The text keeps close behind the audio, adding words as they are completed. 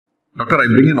Doctor, I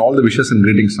bring in all the wishes and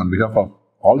greetings on behalf of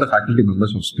all the faculty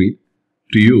members of SPEED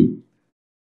to you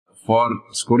for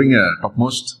scoring a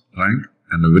topmost rank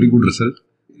and a very good result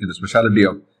in the specialty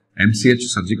of MCH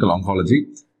Surgical Oncology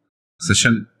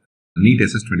session NEET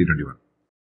SS 2021.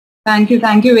 Thank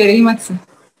you very much, sir.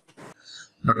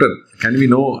 Doctor, can we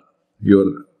know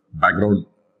your background,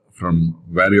 from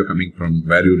where you're coming from,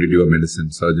 where you did your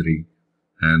medicine, surgery,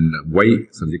 and why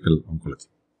surgical oncology?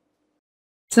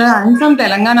 Sir, I'm from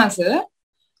Telangana, sir.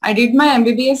 I did my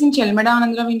MBBS in Chelmeda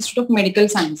Anandaram Institute of Medical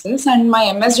Sciences and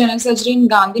my MS General Surgery in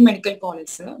Gandhi Medical College,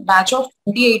 sir. Batch of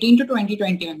 2018 to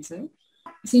 2021, sir.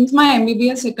 Since my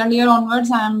MBBS second year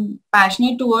onwards, I am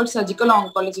passionate towards surgical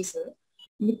oncology, sir.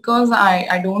 Because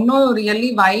I don't know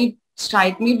really why it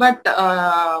struck me, but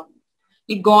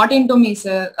it got into me,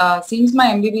 sir. Since my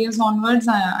MBBS onwards,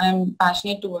 I am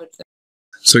passionate towards it.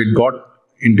 So it got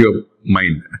into your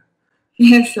mind?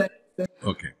 Yes, sir.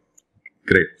 Okay,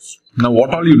 great. Now,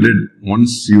 what all you did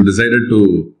once you decided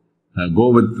to go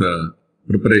with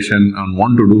preparation and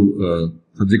want to do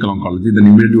surgical oncology, then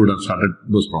immediately you would have started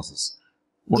those process.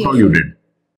 What all you did?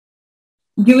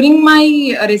 During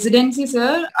my residency,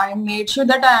 sir, I made sure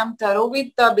that I am thorough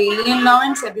with Bailey and Love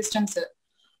and Sebastian, sir.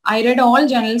 I read all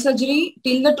general surgery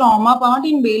till the trauma part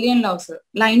in Bailey and Love, sir,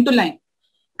 line to line.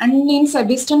 And in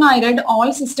Sebastian, I read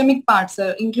all systemic parts,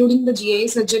 sir, including the GI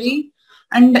surgery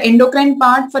and the endocrine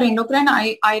part. For endocrine,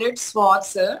 I read SWOT,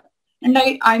 sir. And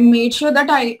I made sure that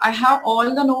I have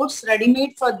all the notes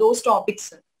ready-made for those topics,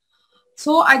 sir.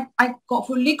 So I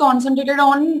fully concentrated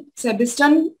on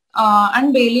Sebastian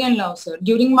and Bailey and Love, sir,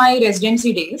 during my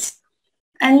residency days.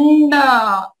 And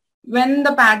when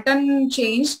the pattern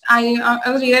changed, I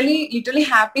was really literally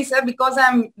happy, sir, because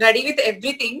I'm ready with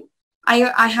everything.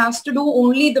 I have to do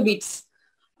only the bits.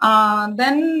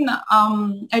 Then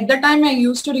at that time I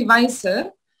used to revise,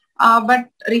 sir, but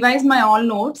revise my all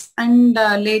notes. And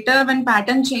later when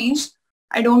pattern changed,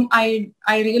 I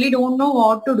really don't know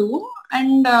what to do.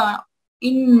 And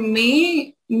in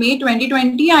May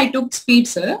 2020, I took SPEED,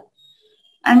 sir.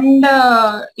 And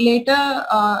later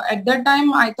at that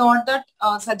time, I thought that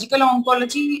surgical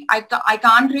oncology, I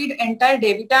can't read entire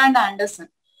Devita and Anderson.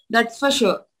 That's for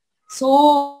sure.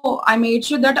 So I made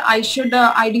sure that I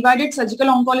divided surgical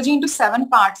oncology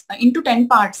into 10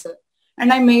 parts, sir.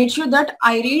 And I made sure that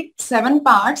I read 7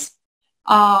 parts,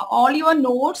 all your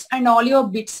notes and all your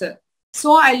bits, sir.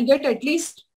 So I'll get at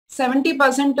least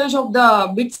 70% of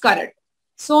the bits correct.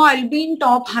 So I'll be in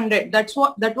top 100.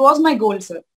 That was my goal,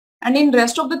 sir. And in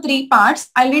rest of the 3 parts,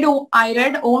 I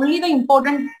read only the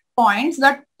important points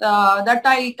that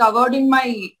I covered in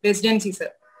my residency, sir,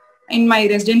 in my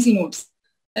residency notes.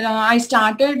 I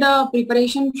started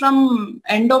preparation from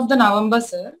end of the November,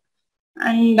 sir,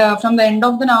 and from the end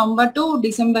of the November to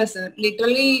December, sir.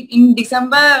 Literally in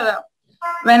December,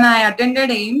 when I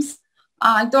attended AIMS,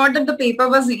 I thought that the paper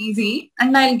was easy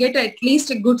and I'll get at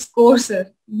least a good score,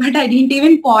 sir. But I didn't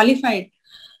even qualify.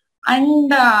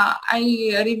 And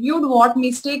I reviewed what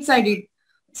mistakes I did.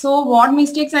 So what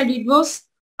mistakes I did was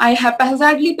I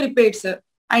haphazardly prepared, sir.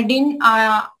 I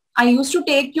used to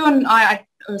take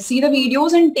see the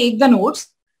videos and take the notes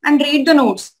and read the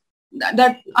notes.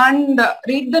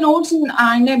 Read the notes in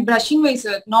a brushing way,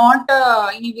 sir. Not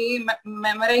in a way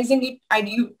memorizing it. I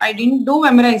didn't do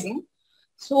memorizing.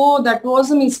 So that was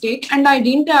a mistake, and I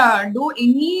didn't do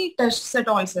any tests at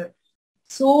all, sir.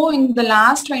 So in the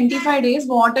last 25 days,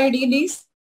 what I did is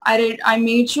I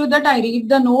made sure that I read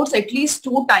the notes at least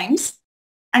 2 times,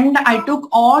 and I took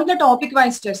all the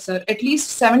topic-wise tests, sir. At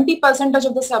least 70%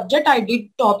 of the subject I did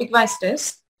topic-wise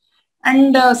tests,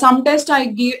 and some tests I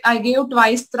gave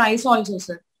twice, thrice also,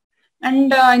 sir.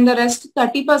 And in the rest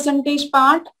 30%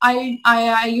 part,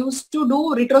 I used to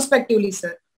do retrospectively,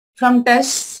 sir, from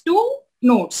tests to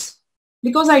notes,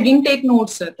 because I didn't take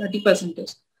notes, sir,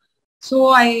 30%. So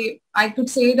I could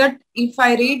say that if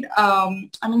I read,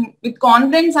 with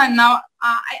confidence, and now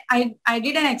I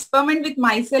did an experiment with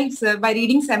myself, sir, by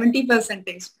reading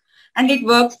 70%, and it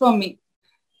worked for me.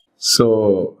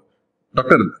 So,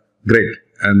 Doctor, great,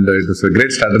 and it is a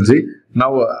great strategy.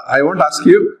 Now I want to ask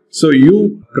you. So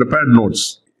you prepared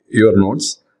your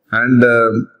notes, and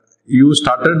you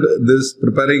started this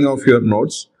preparing of your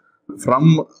notes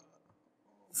from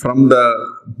the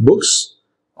books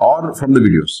or from the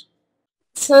videos?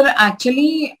 Sir,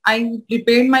 actually, I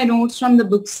prepared my notes from the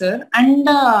book, sir, and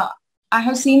I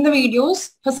have seen the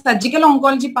videos for surgical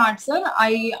oncology part, sir.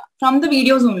 From the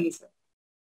videos only, sir.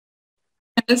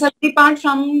 The surgery part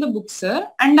from the book, sir,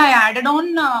 and I added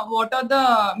on what are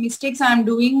the mistakes I am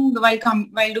doing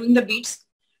while doing the beats,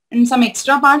 and some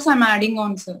extra parts I am adding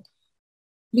on, sir.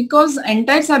 Because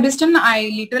entire submission I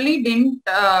literally didn't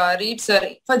read,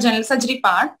 sir, for general surgery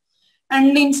part.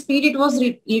 And in speed, it was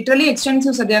literally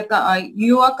extensive, sir.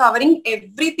 You are covering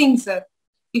everything, sir.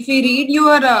 If you read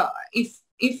your,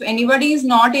 if anybody is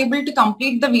not able to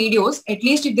complete the videos, at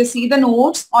least if they see the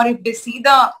notes or if they see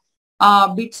the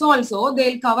bits also,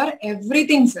 they'll cover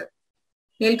everything, sir.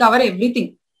 They'll cover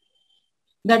everything.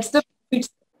 That's the bits.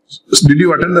 So did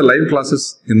you attend the live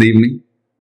classes in the evening?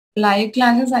 Live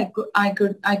classes I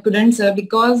couldn't, sir,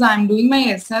 because I'm doing my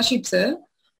SRship, sir.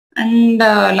 And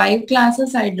live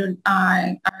classes I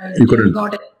You couldn't.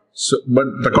 got it. So, but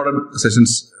recorded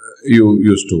sessions you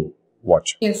used to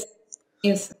watch. Yes,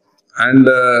 yes. And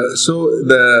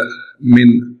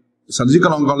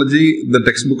surgical oncology, the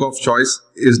textbook of choice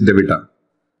is Devita.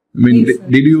 Yes,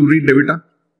 did you read Devita?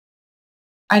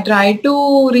 I tried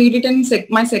to read it in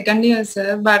my second year,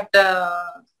 sir, but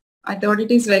I thought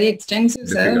it is very extensive,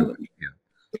 Difficult, sir.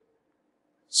 yeah.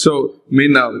 So,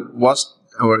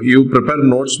 you prepare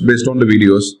notes based on the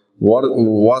videos. What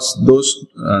was those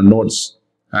notes?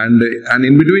 And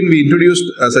in between, we introduced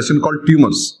a session called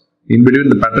tumors. In between,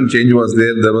 the pattern change was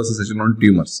there. There was a session on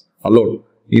tumors allowed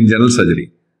in general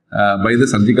surgery by the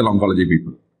surgical oncology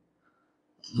people.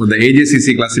 For the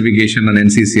AJCC classification and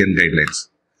NCCN guidelines.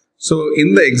 So,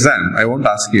 in the exam, I want to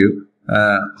ask you,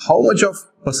 how much of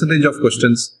percentage of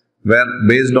questions were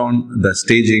based on the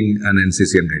staging and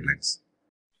NCCN guidelines?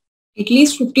 At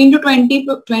least 15 to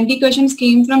 20 questions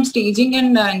came from staging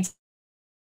and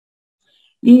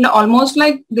almost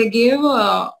like they gave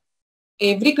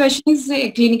every question is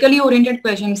a clinically oriented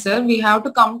question, sir. We have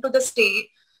to come to the stage.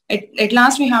 At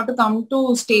last, we have to come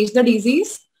to stage the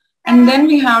disease, and then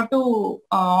we have to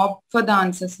opt for the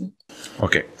answers.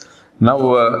 Okay. Now,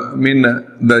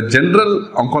 the general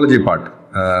oncology part.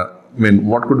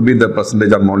 What could be the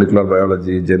percentage of molecular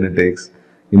biology, genetics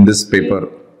in this paper?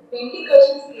 20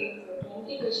 questions came, sir.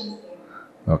 20 questions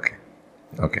came. Okay.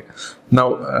 Okay.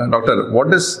 Now, doctor,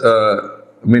 what is?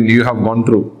 You have gone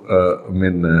through.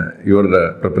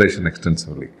 Your preparation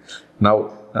extensively.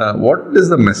 Now, what is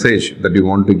the message that you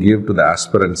want to give to the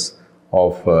aspirants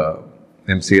of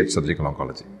MCH surgical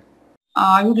oncology?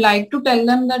 I would like to tell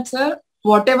them that, sir,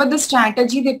 whatever the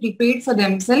strategy they prepared for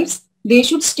themselves, they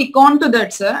should stick on to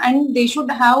that, sir, and they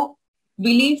should have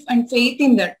belief and faith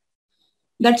in that.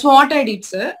 That's what I did,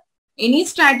 sir. Any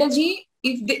strategy,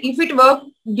 if it worked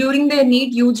during the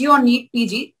NEET UG or NEET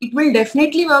PG, it will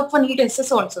definitely work for NEET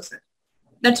SS also, sir.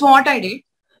 That's what I did.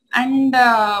 And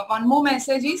one more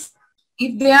message is,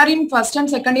 if they are in first and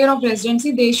second year of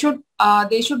residency, they should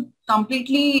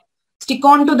completely stick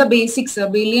on to the basics,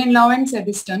 Bayesian law and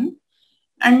Sebeston.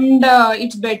 And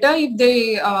it's better if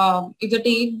they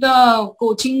take the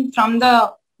coaching from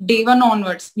the day one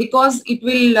onwards, because it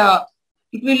will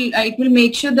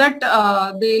make sure that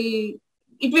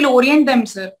it will orient them,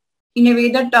 sir, in a way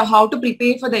that how to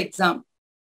prepare for the exam.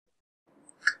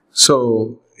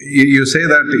 So you say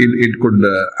that it could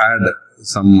add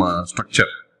some structure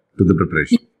to the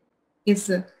preparation. Yes,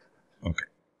 sir. Okay.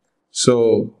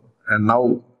 So, and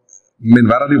now,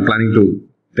 where are you planning to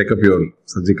take up your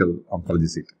surgical oncology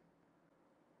seat?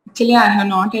 Actually, I have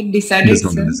not yet decided. It's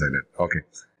not decided. Okay.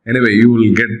 Anyway,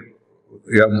 you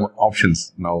have more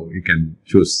options now. You can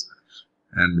choose,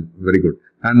 and very good.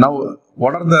 And now,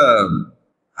 what are the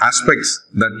aspects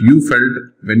that you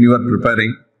felt when you are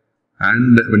preparing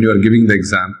and when you are giving the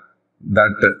exam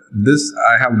that this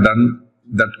I have done,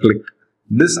 that clicked,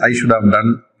 this I should have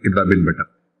done, it would have been better?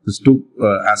 These two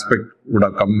aspects would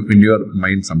have come in your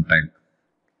mind sometime.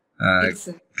 Yes,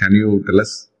 can you tell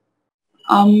us?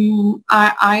 I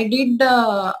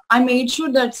made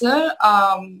sure that, sir,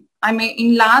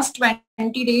 in last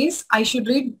 20 days, I should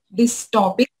read this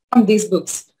topic from these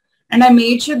books. And I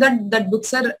made sure that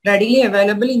books are readily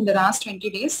available in the last 20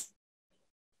 days.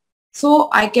 So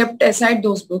I kept aside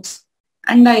those books,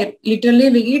 and I literally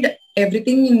read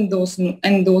everything in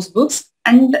those books,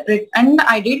 and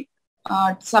I did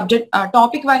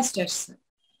topic wise tests.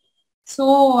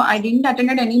 So I didn't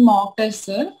attend any mock tests,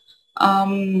 sir.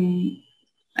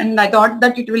 And I thought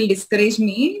that it will discourage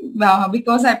me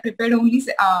because I prepared only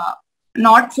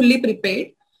not fully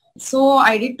prepared. So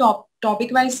I did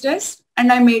topic wise tests,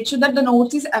 and I made sure that the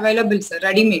notes is available, sir,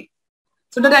 ready made,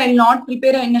 so that I will not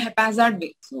prepare in a haphazard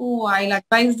way. So I'll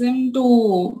advise them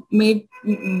to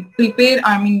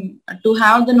to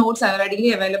have the notes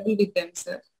readily available with them,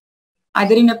 sir,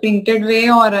 either in a printed way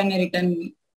or in a written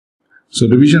way. So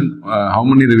revision, how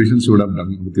many revisions you would have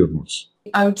done with your notes?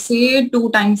 I would say 2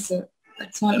 times, sir.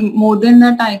 That's all. More than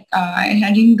that,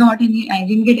 I didn't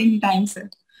get any time, sir.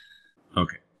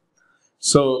 Okay.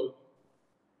 So,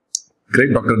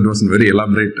 great, doctor. It was a very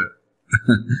elaborate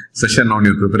session on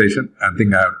your preparation. I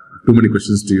think I have too many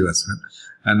questions to you as well.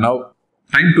 And now,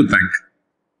 time to thank.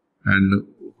 And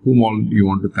whom all you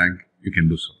want to thank, you can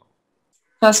do so.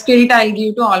 First credit I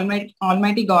give to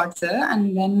Almighty God, sir,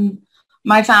 and then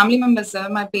my family members, sir.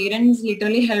 My parents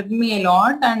literally helped me a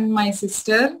lot, and my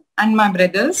sister and my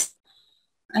brothers.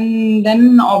 And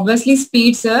then obviously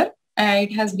speed, sir.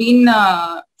 It has been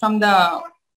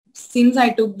since I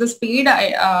took the speed,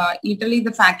 literally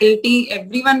the faculty,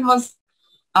 everyone was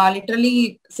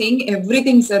literally saying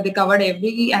everything, sir. They covered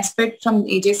every aspect from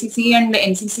AJCC and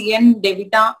NCCN,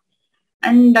 Devita.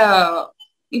 And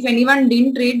if anyone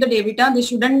didn't read the Devita, they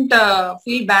shouldn't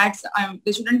feel bad.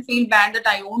 They shouldn't feel bad that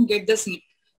I won't get the seat.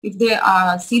 If they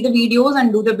see the videos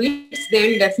and do the bits,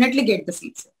 they will definitely get the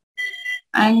seats.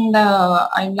 And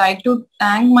I'd like to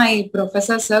thank my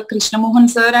professor, sir, Krishna Mohan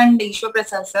sir and Ishwar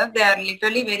Prasad sir. They are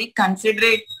literally very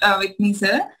considerate with me,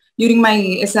 sir, during my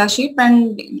SRship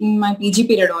and in my PG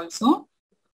period also.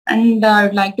 And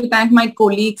I'd like to thank my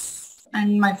colleagues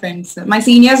and my friends, sir. My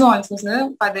seniors also,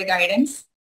 sir, for their guidance.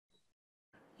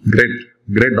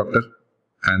 Great, doctor.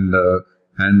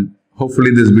 And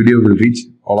hopefully this video will reach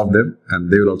all of them and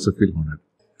they will also feel honored.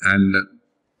 And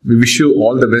we wish you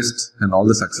all the best and all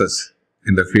the success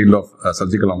in the field of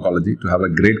surgical oncology, to have a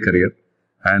great career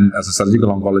and as a surgical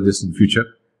oncologist in future.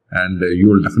 And you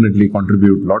will definitely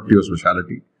contribute a lot to your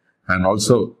specialty. And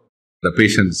also the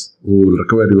patients who will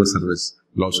require your service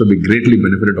will also be greatly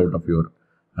benefited out of your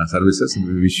services. And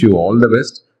we wish you all the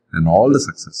best and all the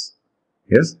success.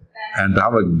 Yes. And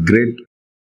have a great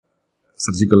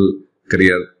surgical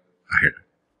career ahead.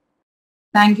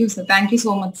 Thank you, sir. Thank you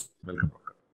so much. Welcome.